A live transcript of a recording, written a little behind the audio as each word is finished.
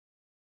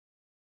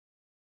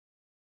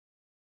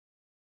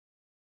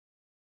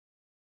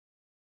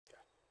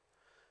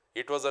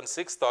It was on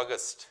 6th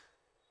August,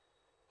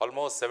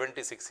 almost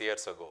 76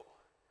 years ago.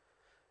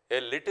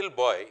 A little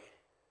boy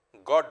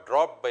got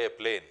dropped by a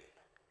plane,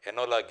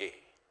 Enola Gay,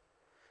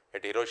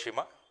 at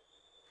Hiroshima,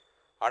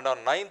 and on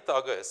 9th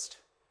August,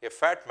 a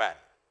fat man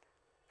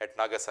at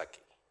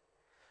Nagasaki.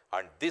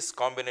 And this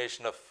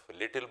combination of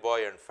little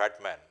boy and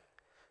fat man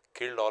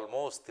killed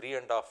almost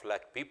 3.5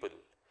 lakh people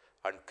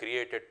and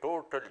created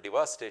total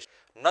devastation.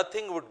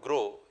 Nothing would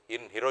grow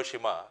in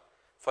Hiroshima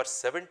for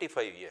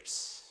 75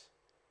 years.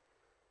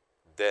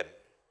 Then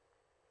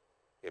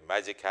a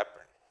magic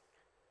happened.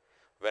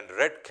 When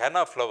red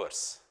canna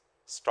flowers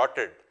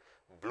started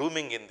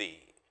blooming in the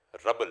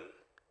rubble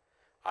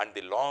and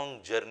the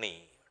long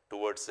journey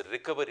towards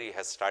recovery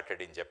has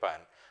started in Japan,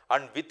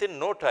 and within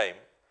no time,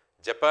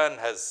 Japan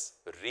has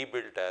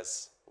rebuilt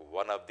as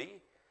one of the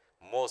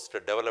most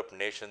developed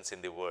nations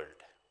in the world.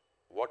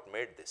 What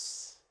made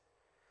this?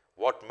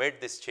 What made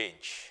this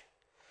change?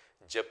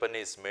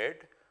 Japanese made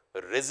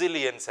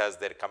resilience as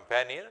their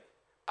companion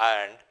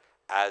and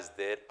as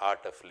their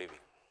art of living.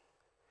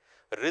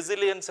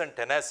 Resilience and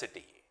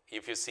tenacity,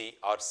 if you see,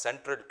 are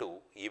central to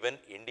even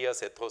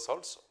India's ethos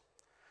also.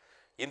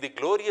 In the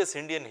glorious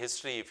Indian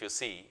history, if you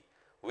see,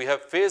 we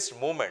have faced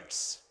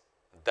moments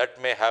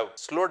that may have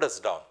slowed us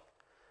down,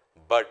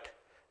 but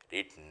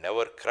it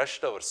never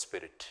crushed our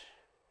spirit.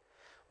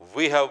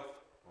 We have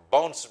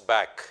bounced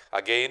back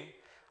again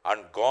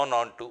and gone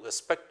on to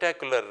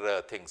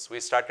spectacular things. We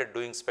started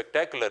doing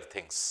spectacular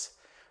things.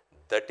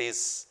 That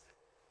is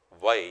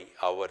why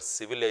our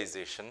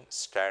civilization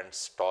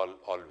stands tall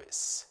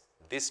always.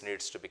 This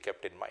needs to be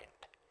kept in mind.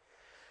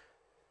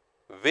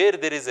 Where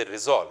there is a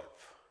resolve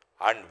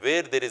and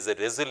where there is a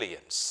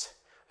resilience,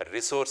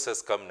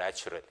 resources come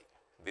naturally.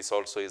 This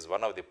also is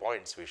one of the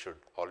points we should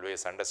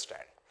always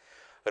understand.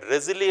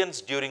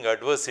 Resilience during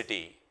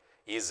adversity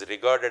is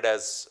regarded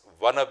as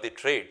one of the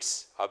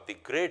traits of the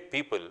great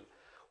people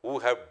who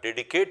have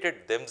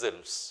dedicated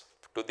themselves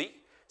to the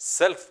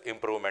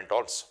self-improvement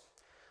also.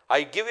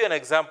 I give you an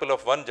example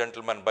of one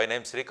gentleman by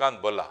name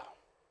Srikant Bolla.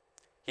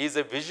 He is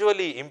a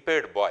visually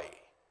impaired boy,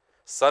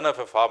 son of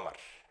a farmer.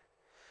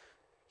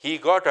 He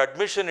got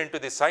admission into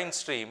the science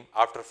stream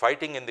after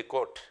fighting in the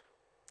court.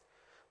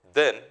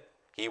 Then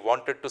he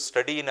wanted to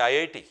study in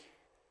IIT,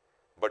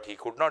 but he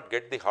could not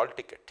get the hall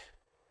ticket.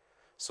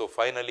 So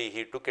finally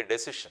he took a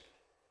decision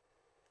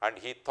and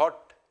he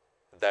thought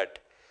that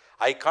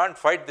I can't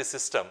fight the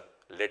system,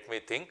 let me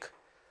think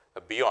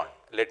beyond,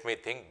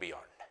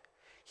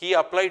 He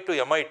applied to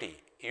MIT,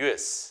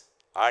 US,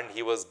 and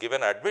he was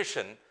given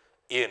admission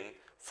in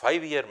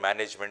 5-year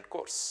management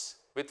course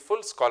with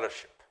full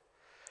scholarship.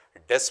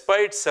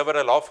 Despite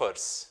several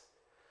offers,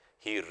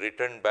 he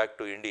returned back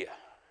to India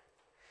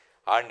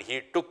and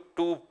he took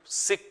 2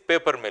 sick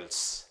paper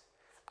mills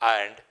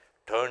and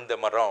turned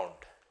them around.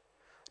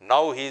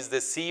 Now he is the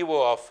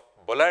CEO of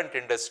Bollant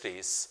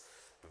Industries,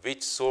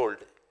 which sold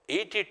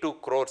 82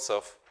 crores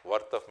of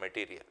worth of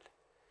material.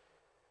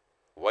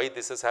 Why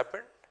this has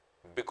happened?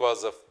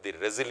 Because of the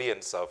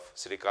resilience of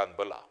Srikant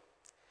Bolla.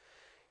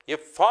 A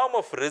form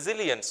of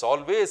resilience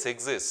always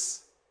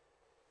exists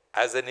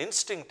as an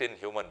instinct in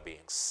human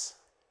beings.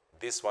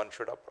 This one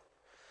should approach.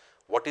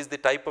 What is the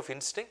type of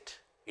instinct?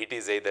 It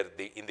is either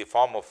in the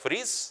form of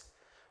freeze,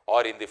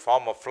 or in the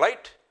form of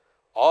flight,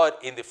 or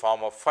in the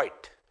form of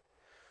fight.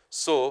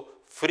 So,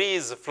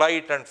 freeze,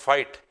 flight and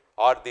fight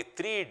are the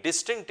 3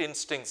 distinct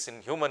instincts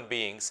in human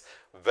beings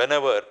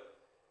whenever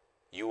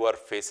you are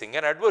facing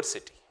an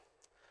adversity.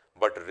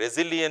 But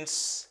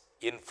resilience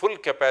in full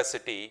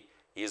capacity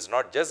is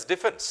not just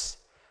defense,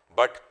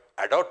 but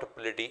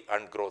adaptability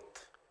and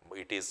growth.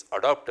 It is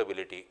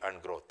adaptability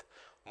and growth.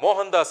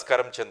 Mohandas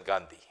Karamchand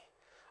Gandhi,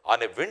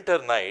 on a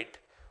winter night,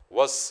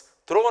 was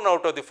thrown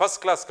out of the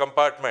first class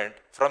compartment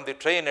from the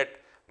train at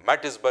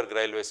Mattisburg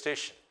railway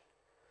station.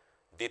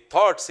 The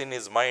thoughts in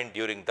his mind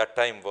during that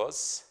time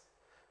was,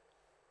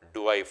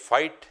 do I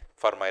fight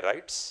for my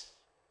rights?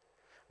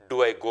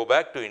 Do I go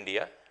back to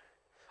India?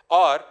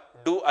 Or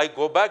do I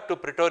go back to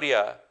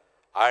Pretoria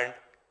and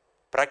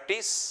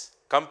practice,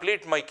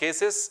 complete my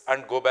cases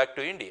and go back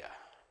to India?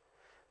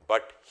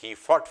 But he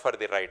fought for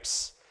the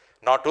rights,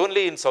 not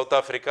only in South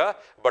Africa,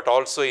 but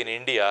also in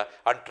India,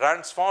 and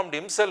transformed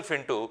himself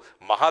into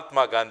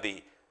Mahatma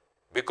Gandhi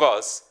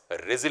because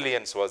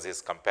resilience was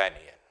his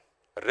companion.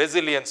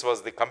 Resilience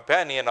was the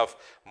companion of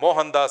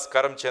Mohandas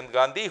Karamchand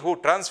Gandhi, who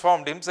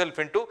transformed himself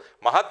into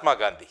Mahatma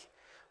Gandhi.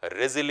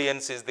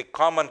 Resilience is the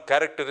common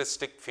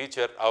characteristic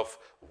feature of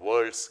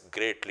world's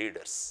great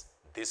leaders.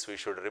 This we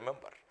should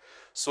remember.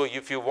 So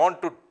if you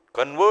want to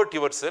convert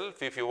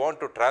yourself, if you want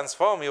to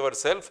transform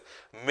yourself,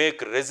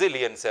 make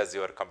resilience as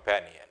your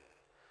companion.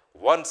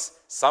 Once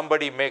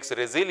somebody makes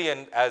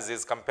resilience as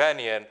his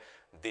companion,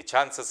 the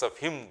chances of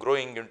him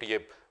growing into a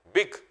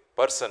big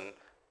person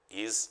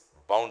is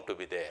bound to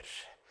be there.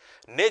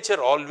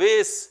 Nature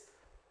always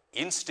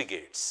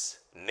instigates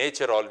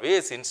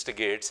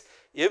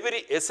every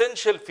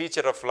essential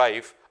feature of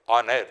life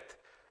on earth,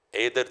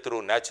 either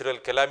through natural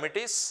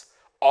calamities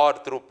or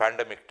through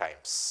pandemic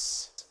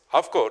times.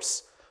 Of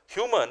course,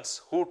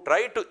 humans who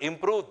try to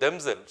improve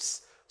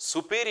themselves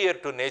superior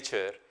to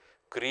nature,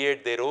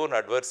 create their own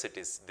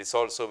adversities. This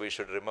also we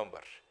should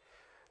remember.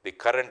 The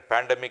current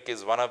pandemic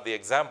is one of the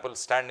examples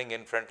standing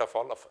in front of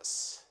all of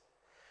us.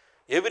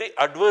 Every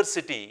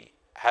adversity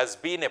has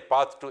been a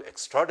path to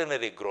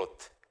extraordinary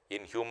growth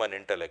in human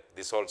intellect.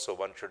 This also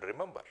one should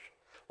remember.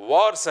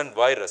 Wars and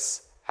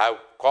virus have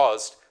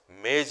caused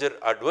major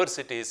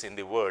adversities in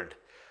the world.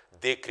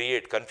 They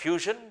create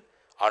confusion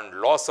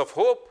and loss of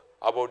hope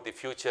about the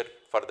future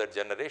for their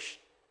generation.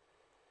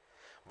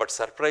 But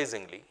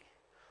surprisingly,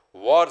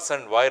 wars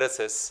and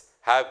viruses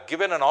have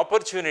given an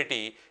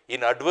opportunity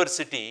in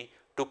adversity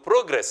to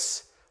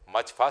progress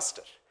much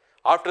faster.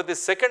 After the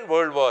Second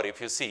World War,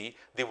 if you see,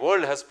 the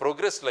world has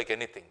progressed like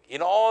anything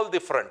in all the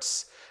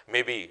fronts.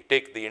 Maybe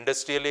take the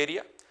industrial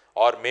area,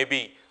 or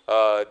maybe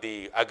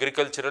the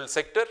agricultural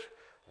sector,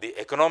 the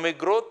economic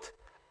growth,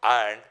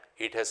 and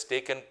it has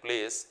taken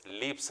place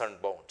leaps and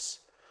bounds.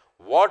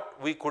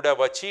 What we could have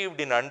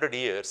achieved in 100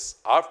 years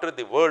after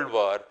the World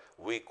War,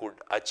 we could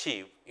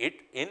achieve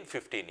it in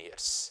 15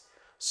 years.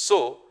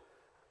 So,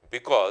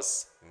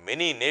 because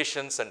many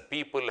nations and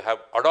people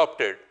have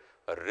adopted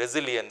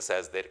resilience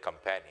as their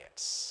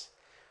companions.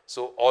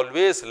 So,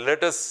 always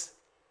let us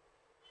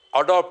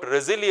adopt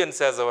resilience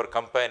as our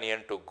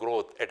companion to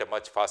growth at a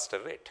much faster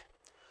rate.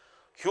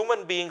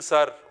 Human beings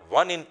are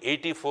 1 in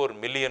 84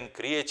 million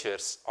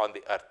creatures on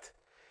the earth.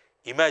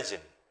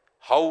 Imagine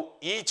how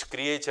each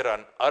creature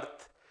on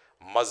earth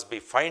must be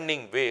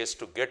finding ways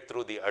to get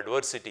through the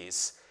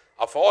adversities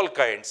of all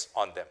kinds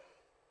on them.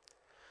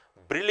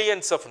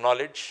 Brilliance of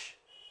knowledge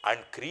and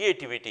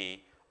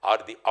creativity are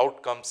the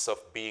outcomes of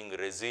being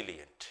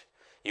resilient.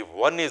 If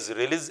one is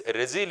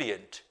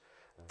resilient,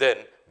 then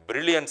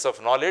brilliance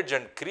of knowledge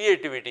and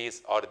creativity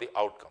are the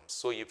outcomes.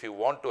 So, if you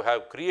want to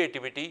have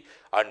creativity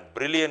and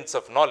brilliance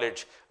of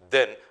knowledge,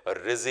 then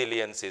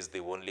resilience is the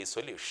only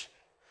solution.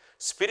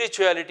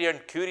 Spirituality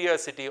and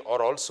curiosity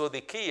are also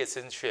the key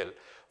essential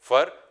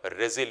for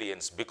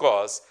resilience,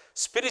 because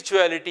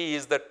spirituality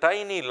is the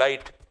tiny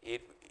light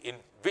in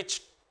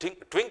which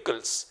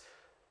twinkles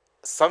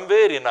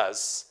somewhere in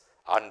us,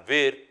 and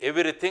where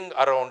everything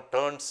around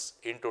turns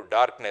into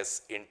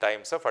darkness in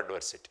times of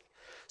adversity.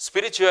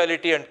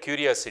 Spirituality and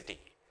curiosity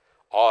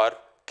are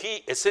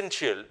key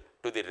essential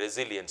to the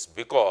resilience,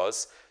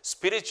 because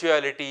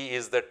spirituality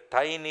is the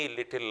tiny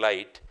little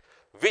light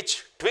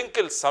which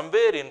twinkles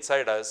somewhere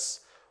inside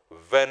us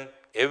when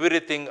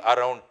everything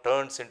around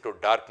turns into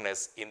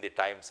darkness in the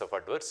times of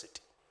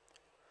adversity.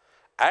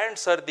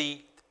 Ants are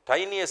the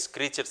tiniest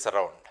creatures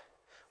around,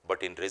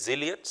 but in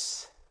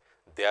resilience,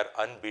 they are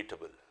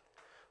unbeatable.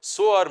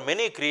 So are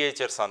many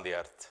creatures on the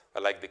earth,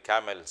 like the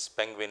camels,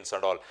 penguins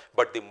and all.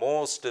 But the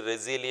most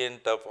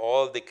resilient of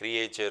all the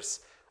creatures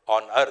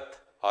on earth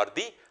are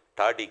the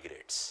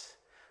tardigrades.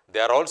 They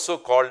are also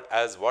called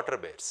as water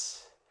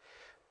bears.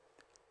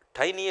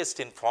 Tiniest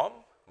in form,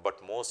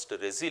 but most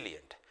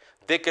resilient.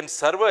 They can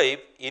survive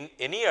in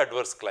any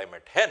adverse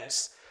climate.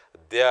 Hence,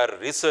 they are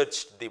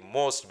researched the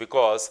most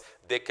because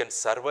they can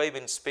survive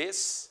in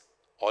space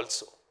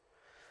also.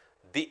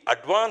 The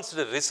advanced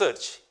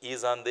research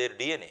is on their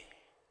DNA,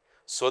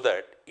 so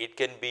that it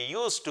can be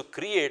used to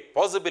create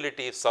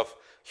possibilities of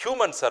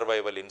human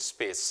survival in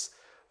space.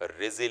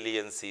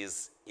 Resilience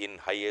is in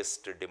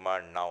highest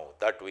demand now,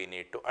 that we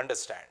need to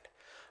understand.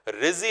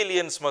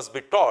 Resilience must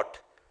be taught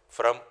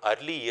from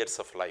early years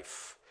of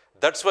life.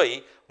 That's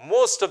why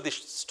most of the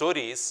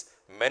stories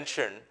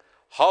mention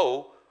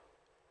how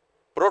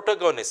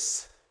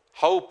protagonists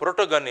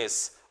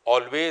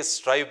always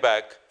strive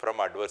back from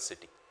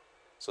adversity.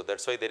 So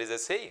that's why there is a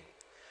saying,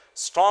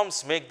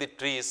 storms make the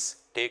trees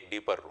take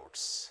deeper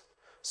roots.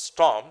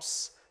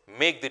 Storms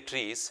make the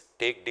trees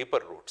take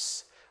deeper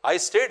roots. I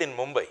stayed in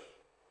Mumbai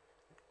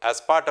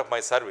as part of my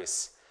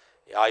service.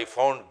 I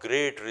found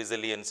great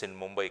resilience in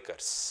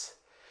Mumbaikars.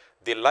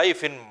 The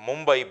life in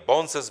Mumbai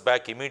bounces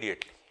back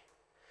immediately.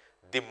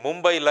 The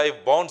Mumbai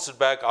life bounced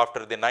back after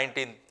the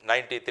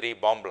 1993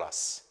 bomb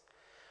blasts,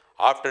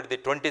 after the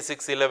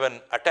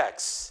 26/11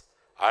 attacks,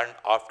 and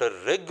after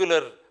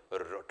regular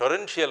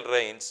torrential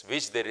rains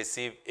which they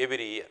receive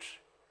every year.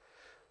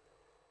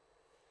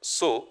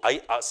 So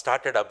I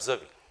started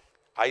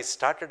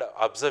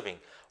observing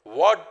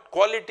what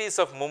qualities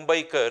of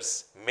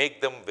Mumbaikars make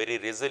them very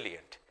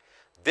resilient.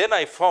 Then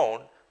I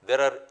found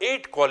there are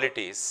 8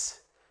 qualities.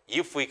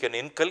 If we can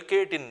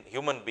inculcate in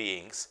human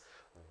beings,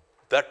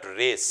 that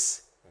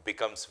race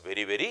becomes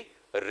very, very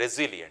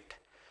resilient.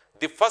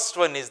 The first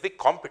one is the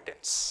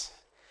competence.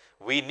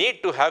 We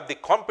need to have the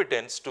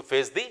competence to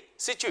face the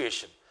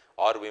situation,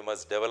 or we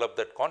must develop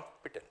that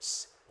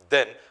competence.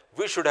 Then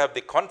we should have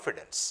the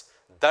confidence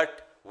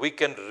that we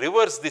can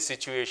reverse the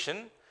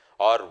situation,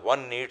 or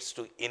one needs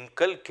to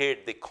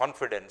inculcate the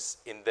confidence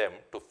in them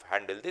to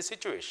handle the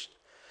situation.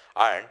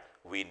 And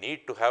we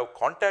need to have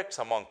contacts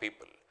among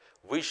people.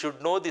 We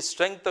should know the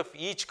strength of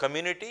each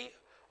community,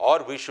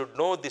 or we should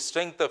know the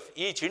strength of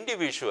each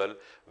individual.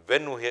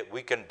 When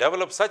we can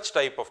develop such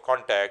type of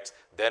contacts,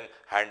 then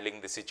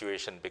handling the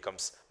situation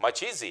becomes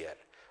much easier.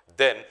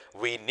 Then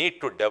we need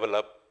to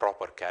develop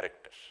proper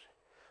character.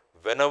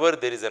 whenever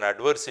there is an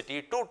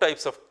adversity, two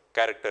types of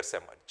characters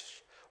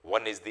emerge.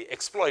 One is the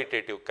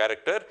exploitative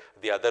character,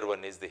 the other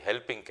one is the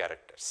helping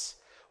characters.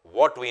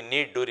 What we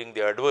need during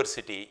the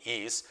adversity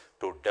is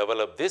to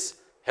develop this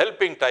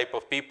helping type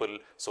of people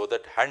so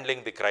that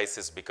handling the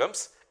crisis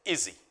becomes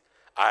easy.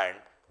 And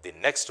the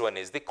next one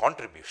is the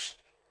contribution.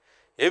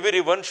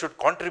 Everyone should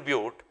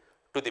contribute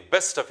to the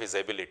best of his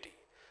ability.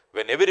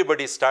 When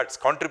everybody starts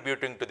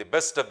contributing to the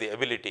best of the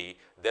ability,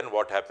 then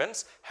what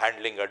happens?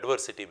 Handling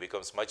adversity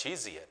becomes much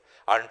easier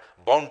and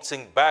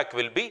bouncing back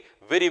will be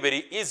very,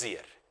 very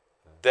easier.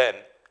 Then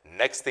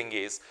next thing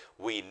is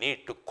we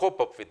need to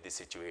cope up with the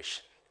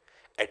situation.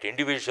 At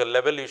individual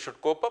level you should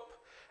cope up,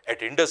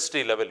 at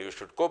industry level you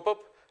should cope up,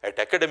 at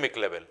academic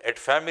level, at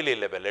family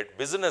level, at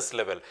business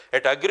level,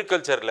 at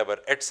agriculture level,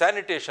 at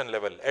sanitation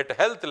level, at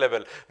health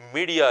level,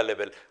 media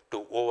level,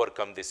 to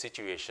overcome the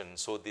situation.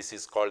 So this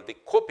is called the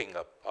coping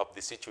up of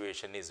the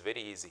situation is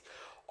very easy.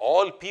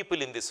 All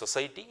people in the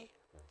society,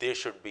 they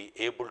should be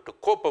able to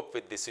cope up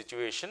with the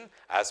situation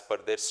as per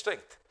their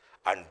strength.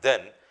 And then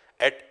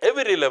at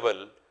every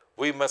level,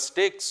 we must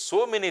take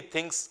so many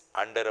things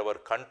under our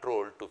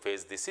control to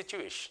face the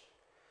situation.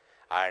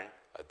 And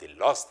the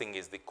last thing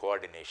is the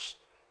coordination.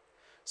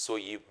 So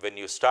when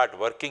you start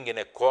working in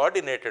a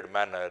coordinated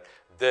manner,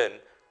 then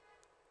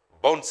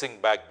bouncing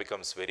back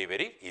becomes very,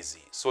 very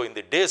easy. So in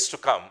the days to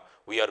come,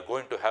 we are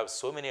going to have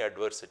so many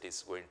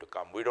adversities going to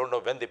come. We don't know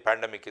when the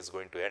pandemic is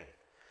going to end.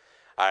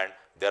 And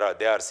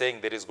they are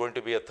saying there is going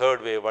to be a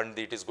third wave and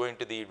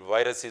the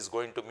virus is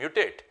going to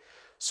mutate.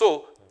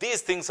 So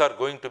these things are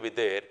going to be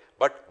there,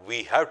 but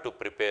we have to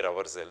prepare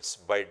ourselves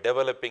by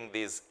developing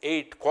these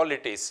 8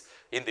 qualities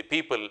in the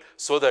people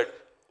so that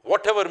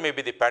whatever may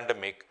be the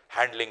pandemic,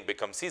 handling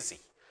becomes easy.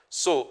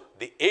 So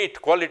the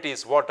 8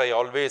 qualities, what I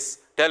always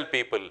tell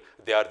people,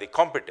 they are the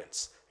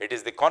competence, it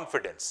is the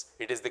confidence,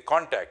 it is the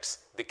contacts,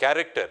 the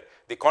character,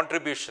 the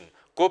contribution,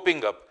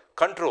 coping up,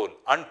 control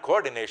and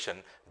coordination.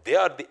 They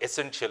are the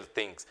essential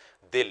things.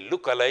 They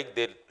look alike,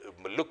 they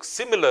look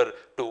similar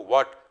to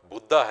what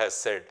Buddha has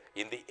said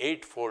in the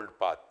 8-fold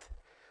path.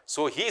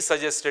 So he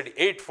suggested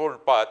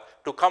 8-fold path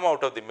to come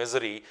out of the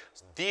misery.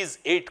 These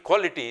 8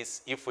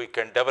 qualities, if we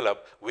can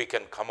develop, we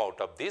can come out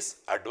of these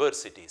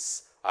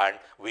adversities and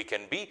we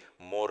can be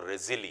more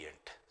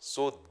resilient.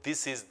 So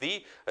this is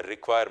the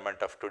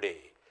requirement of today.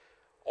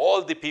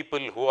 All the people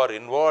who are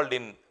involved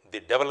in the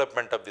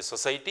development of the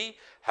society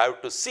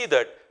have to see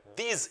that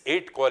these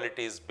 8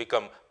 qualities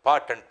become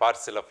part and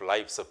parcel of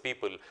lives of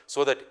people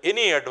so that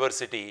any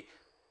adversity,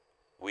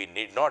 we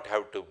need not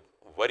have to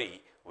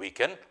worry, we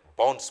can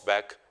bounce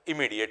back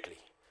immediately.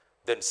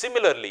 Then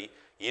similarly,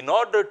 in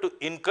order to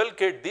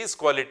inculcate these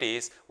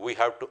qualities, we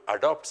have to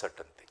adopt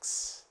certain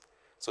things.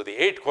 So the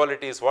 8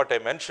 qualities what I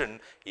mentioned,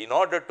 in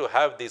order to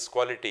have these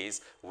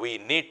qualities, we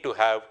need to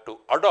have to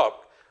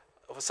adopt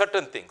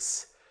certain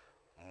things.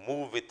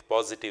 Move with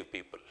positive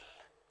people,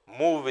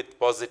 move with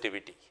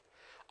positivity,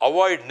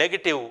 avoid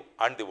negative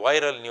and the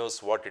viral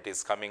news what it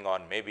is coming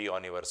on, maybe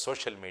on your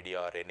social media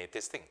or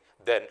anything.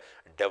 Then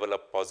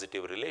develop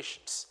positive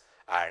relations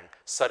and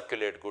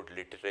circulate good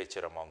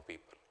literature among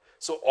people.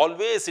 So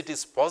always it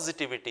is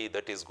positivity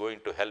that is going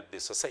to help the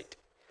society.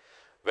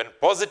 When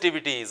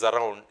positivity is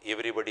around,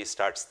 everybody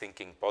starts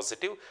thinking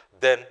positive,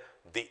 then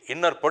the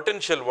inner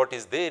potential what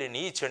is there in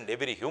each and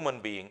every human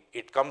being,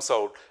 it comes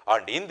out,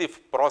 and in the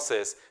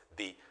process,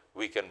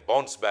 we can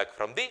bounce back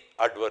from the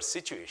adverse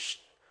situation.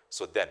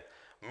 So then,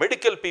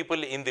 medical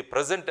people in the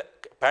present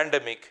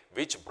pandemic,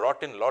 which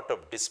brought in lot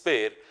of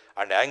despair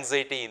and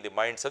anxiety in the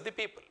minds of the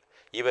people.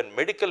 Even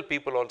medical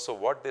people also,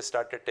 what they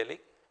started telling?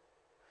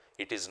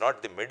 It is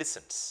not the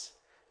medicines,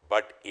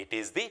 but it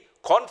is the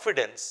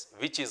confidence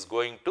which is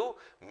going to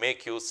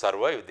make you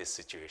survive this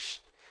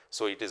situation.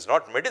 So it is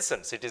not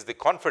medicines, it is the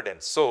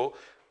confidence. So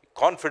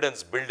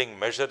confidence building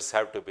measures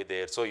have to be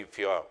there. So if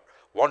you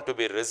want to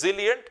be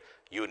resilient,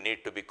 you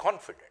need to be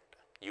confident.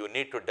 You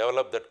need to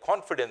develop that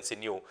confidence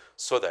in you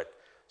so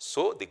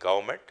the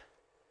government,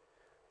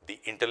 the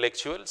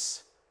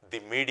intellectuals, the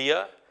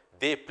media,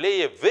 they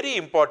play a very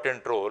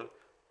important role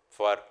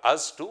for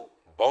us to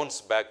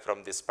bounce back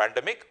from this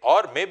pandemic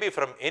or maybe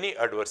from any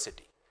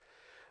adversity.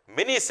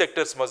 Many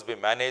sectors must be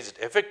managed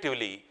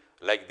effectively,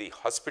 like the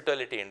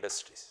hospitality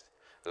industries,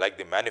 like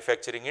the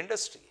manufacturing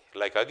industry,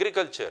 like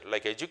agriculture,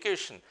 like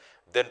education,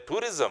 then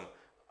tourism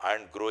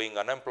and growing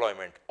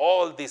unemployment.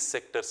 All these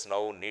sectors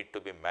now need to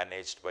be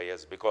managed by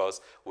us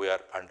because we are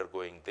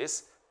undergoing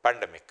this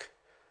pandemic.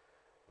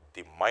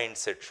 The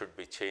mindset should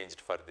be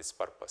changed for this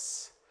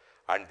purpose,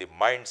 and the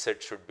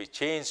mindset should be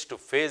changed to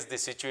face the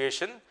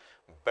situation.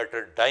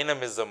 Better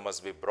dynamism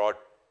must be brought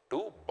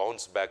to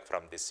bounce back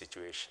from this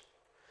situation.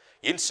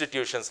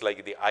 Institutions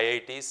like the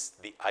IITs,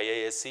 the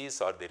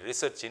IISCs or the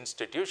research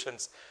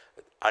institutions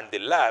and the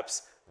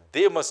labs,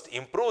 they must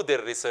improve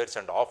their research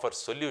and offer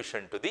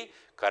solution to the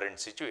current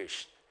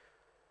situation.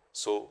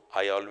 So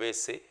I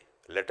always say,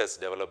 let us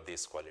develop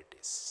these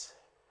qualities.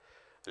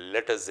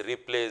 Let us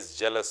replace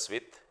jealous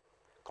with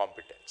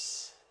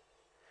competence.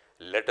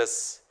 Let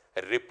us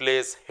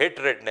replace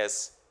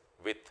hatredness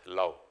with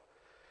love.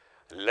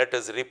 Let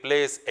us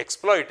replace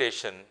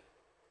exploitation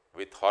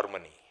with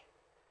harmony.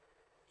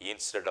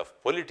 Instead of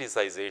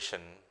politicization,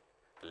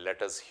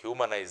 let us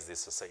humanize the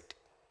society.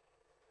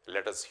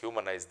 Let us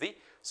humanize the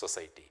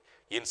society.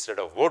 Instead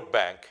of vote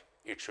bank,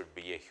 it should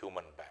be a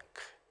human bank.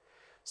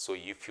 So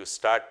if you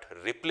start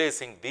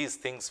replacing these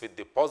things with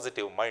the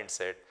positive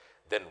mindset,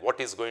 then what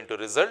is going to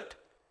result?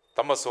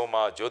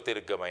 Tamasoma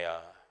Jyotirgamaya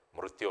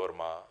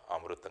Mrutyorma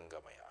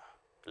Amrutangamaya.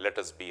 Let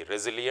us be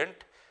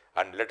resilient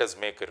and let us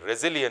make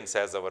resilience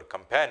as our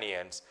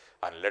companions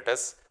and let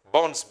us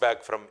bounce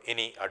back from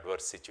any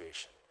adverse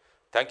situation.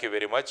 Thank you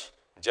very much.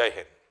 Jai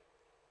Hind.